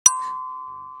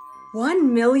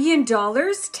$1 million?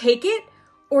 Take it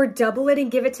or double it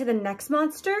and give it to the next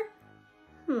monster?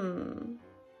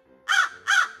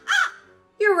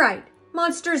 You're right.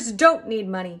 Monsters don't need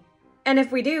money. And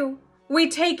if we do, we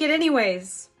take it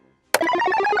anyways.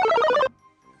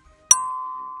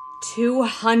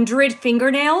 200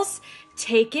 fingernails?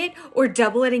 Take it or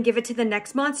double it and give it to the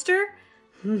next monster?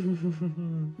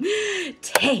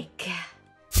 Take.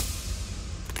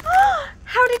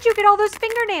 How did you get all those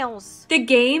fingernails? The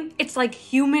game, it's like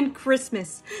human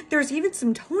Christmas. There's even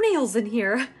some toenails in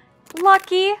here.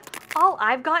 Lucky. All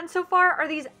I've gotten so far are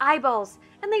these eyeballs,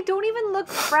 and they don't even look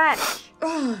fresh.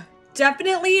 Ugh,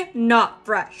 definitely not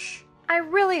fresh. I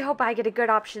really hope I get a good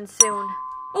option soon.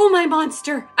 Oh, my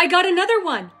monster, I got another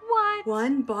one. What?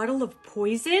 1 bottle of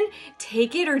poison?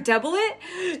 Take it or double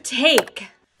it? Take.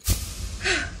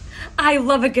 I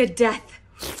love a good death.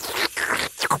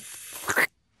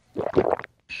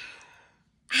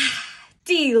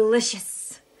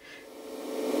 Delicious.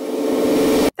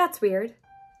 That's weird.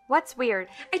 What's weird?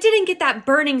 I didn't get that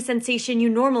burning sensation you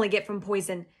normally get from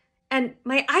poison. And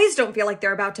my eyes don't feel like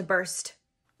they're about to burst.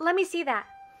 Let me see that.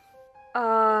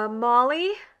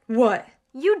 Molly? What?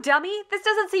 You dummy. This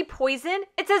doesn't say poison.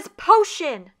 It says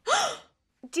potion.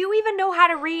 Do you even know how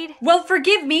to read? Well,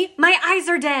 forgive me. My eyes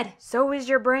are dead. So is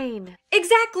your brain.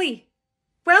 Exactly.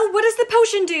 Well, what does the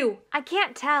potion do? I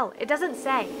can't tell. It doesn't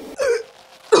say.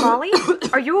 Molly,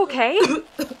 are you okay?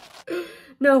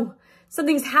 No,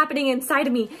 something's happening inside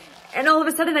of me, and all of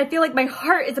a sudden I feel like my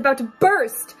heart is about to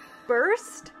burst.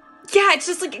 Burst? Yeah, it's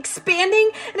just like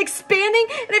expanding, and I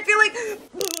feel like...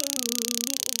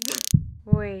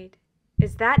 Wait,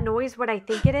 is that noise what I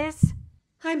think it is?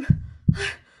 I'm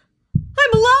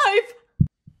alive!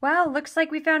 Well, looks like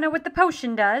we found out what the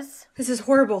potion does. This is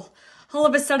horrible. All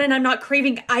of a sudden I'm not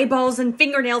craving eyeballs and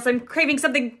fingernails, I'm craving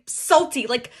something salty,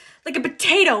 like a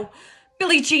potato.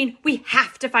 Billie Jean, we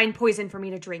have to find poison for me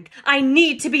to drink. I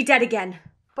need to be dead again.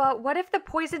 But what if the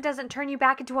poison doesn't turn you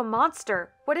back into a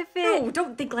monster? What if it... No,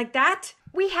 don't think like that.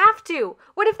 We have to.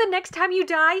 What if the next time you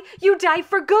die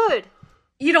for good?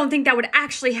 You don't think that would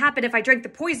actually happen if I drank the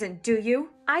poison, do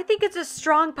you? I think it's a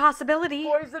strong possibility.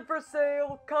 Poison for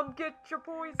sale. Come get your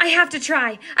poison. I have to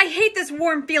try. I hate this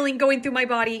warm feeling going through my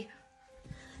body.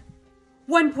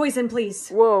 1 poison, please.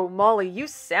 Whoa, Molly, you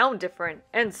sound different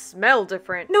and smell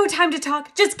different. No time to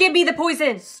talk. Just give me the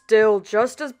poison. Still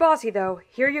just as bossy, though.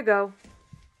 Here you go.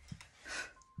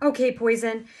 Okay,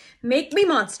 poison. Make me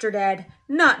monster dead,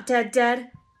 not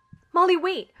dead. Molly,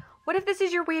 wait. What if this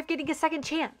is your way of getting a second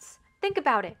chance? Think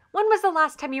about it. When was the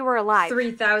last time you were alive?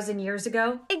 3,000 years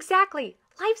ago. Exactly.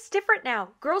 Life's different now.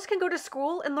 Girls can go to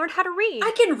school and learn how to read.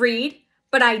 I can read,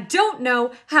 but I don't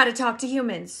know how to talk to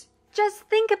humans. Just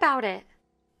think about it.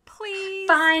 Please.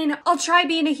 Fine, I'll try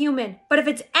being a human, but if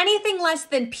it's anything less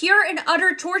than pure and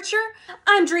utter torture,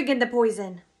 I'm drinking the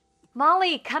poison.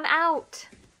 Molly, come out.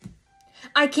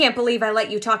 I can't believe I let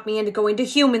you talk me into going to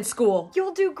human school.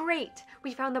 You'll do great.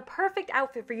 We found the perfect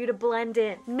outfit for you to blend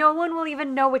in. No one will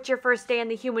even know it's your first day in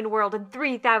the human world in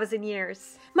 3,000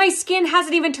 years. My skin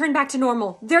hasn't even turned back to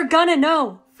normal. They're gonna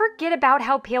know. Forget about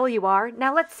how pale you are.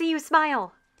 Now let's see you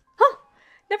smile. Huh,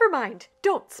 never mind.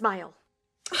 Don't smile.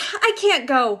 I can't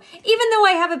go. Even though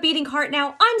I have a beating heart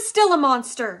now, I'm still a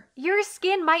monster. Your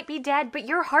skin might be dead, but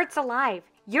your heart's alive.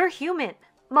 You're human.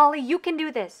 Molly, you can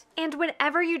do this. And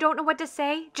whenever you don't know what to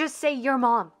say, just say your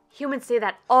mom. Humans say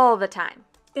that all the time.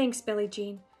 Thanks, Billie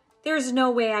Jean. There's no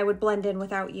way I would blend in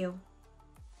without you.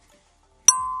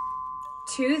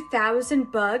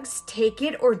 2,000 bugs, take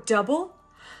it or double?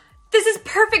 This is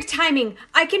perfect timing.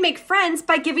 I can make friends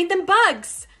by giving them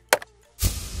bugs.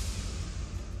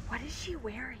 What is she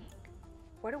wearing?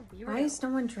 What a weirdo. Why is no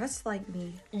one dressed like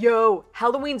me? Yo,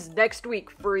 Halloween's next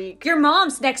week, freak. Your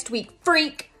mom's next week,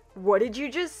 freak. What did you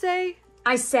just say?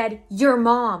 I said, your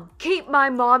mom. Keep my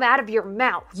mom out of your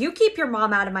mouth. You keep your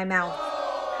mom out of my mouth.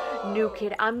 New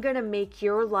kid, I'm gonna make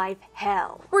your life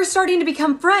hell. We're starting to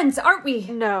become friends, aren't we?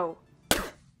 No.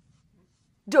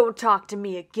 Don't talk to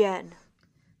me again.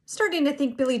 Starting to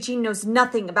think Billie Jean knows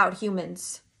nothing about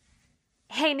humans.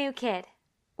 Hey, new kid.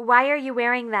 Why are you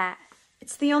wearing that?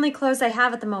 It's the only clothes I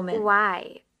have at the moment.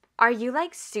 Why? Are you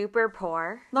like super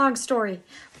poor? Long story.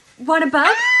 Want a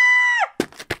bug?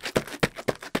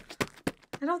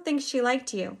 I don't think she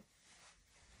liked you.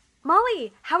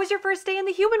 Molly, how was your first day in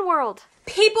the human world?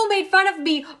 People made fun of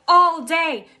me all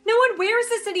day. No one wears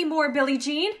this anymore, Billie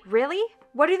Jean. Really?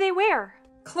 What do they wear?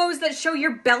 Clothes that show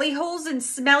your belly holes and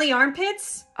smelly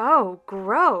armpits? Oh,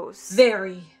 gross.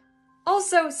 Very.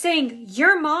 Also, saying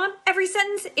your mom every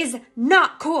sentence is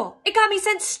not cool. It got me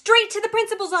sent straight to the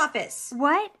principal's office.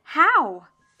 What? How?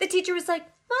 The teacher was like,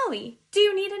 Molly, do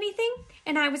you need anything?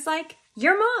 And I was like,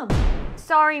 your mom.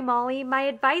 Sorry, Molly, my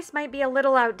advice might be a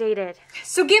little outdated.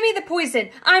 So give me the poison.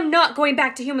 I'm not going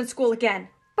back to human school again.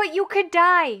 But you could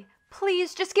die.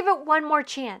 Please, just give it one more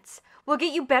chance. We'll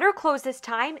get you better clothes this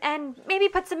time and maybe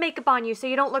put some makeup on you so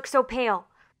you don't look so pale.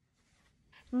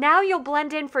 Now you'll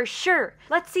blend in for sure.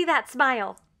 Let's see that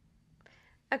smile.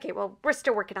 Okay, well, we're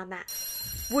still working on that.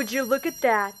 Would you look at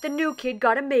that? The new kid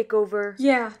got a makeover.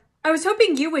 Yeah, I was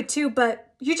hoping you would too,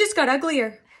 but you just got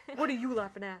uglier. What are you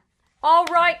laughing at? All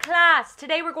right, class.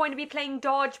 Today we're going to be playing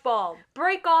dodgeball.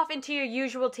 Break off into your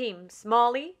usual teams.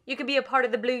 Molly, you can be a part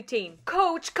of the blue team.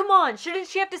 Coach, come on. Shouldn't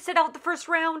she have to sit out the first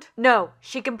round? No,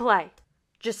 she can play.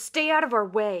 Just stay out of our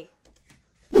way.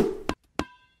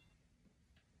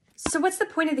 So what's the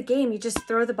point of the game? You just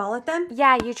throw the ball at them?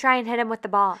 Yeah, you try and hit him with the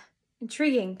ball.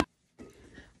 Intriguing.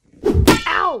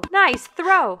 Ow! Nice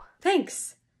throw.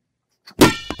 Thanks.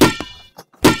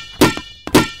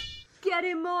 Get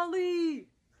him, Molly!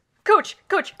 Coach,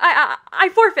 I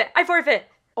forfeit.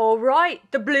 All right,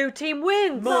 the blue team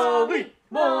wins. Molly.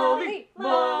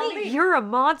 You're a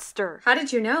monster. How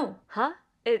did you know? Huh?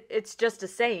 It's just a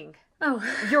saying. Oh,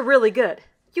 You're really good.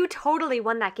 You totally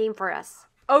won that game for us.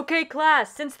 Okay,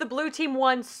 class, since the blue team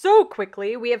won so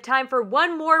quickly, we have time for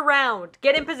one more round.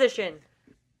 Get in position.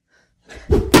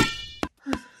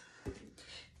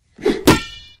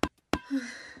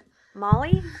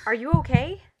 Molly, are you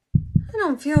okay? I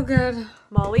don't feel good.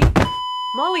 Molly,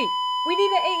 we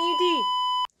need an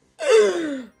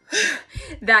AED.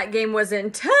 That game was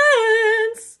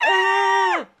intense.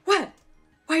 Ah! What?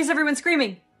 Why is everyone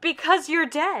screaming? Because you're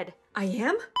dead. I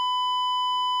am?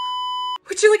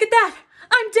 Would you look at that?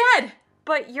 I'm dead.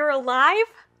 But you're alive?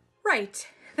 Right.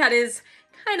 That is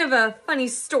kind of a funny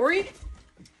story.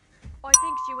 I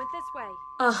think she went this way.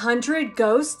 100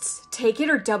 ghosts? Take it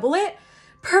or double it?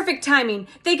 Perfect timing.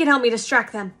 They can help me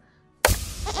distract them.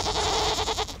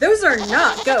 Those are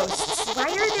not ghosts, Why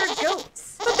are there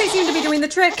goats? but they seem to be doing the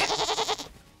trick.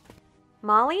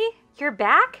 Molly, you're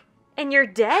back? And you're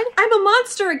dead? I'm a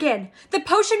monster again. The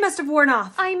potion must have worn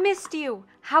off. I missed you.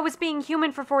 How was being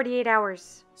human for 48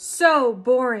 hours? So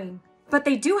boring. But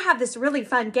they do have this really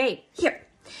fun game. Here,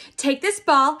 take this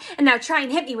ball and now try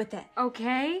and hit me with it.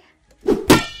 Okay.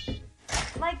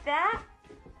 Like that?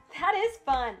 That is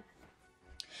fun.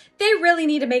 They really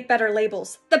need to make better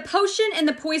labels. The potion and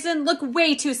the poison look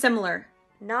way too similar.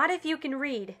 Not if you can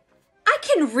read. I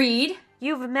can read.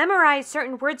 You've memorized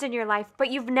certain words in your life,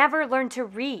 but you've never learned to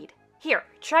read. Here,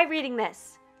 try reading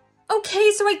this.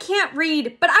 Okay, so I can't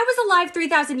read, but I was alive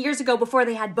 3,000 years ago before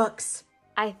they had books.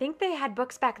 I think they had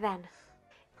books back then.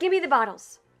 Give me the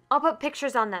bottles. I'll put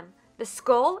pictures on them. The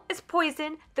skull is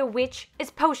poison, the witch is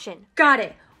potion. Got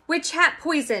it. Witch hat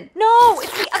poison. No,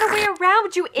 it's the other way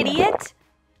around, you idiot!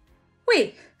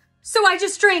 Wait, so I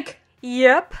just drank.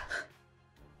 Yep.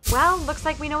 Well, looks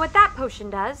like we know what that potion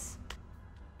does.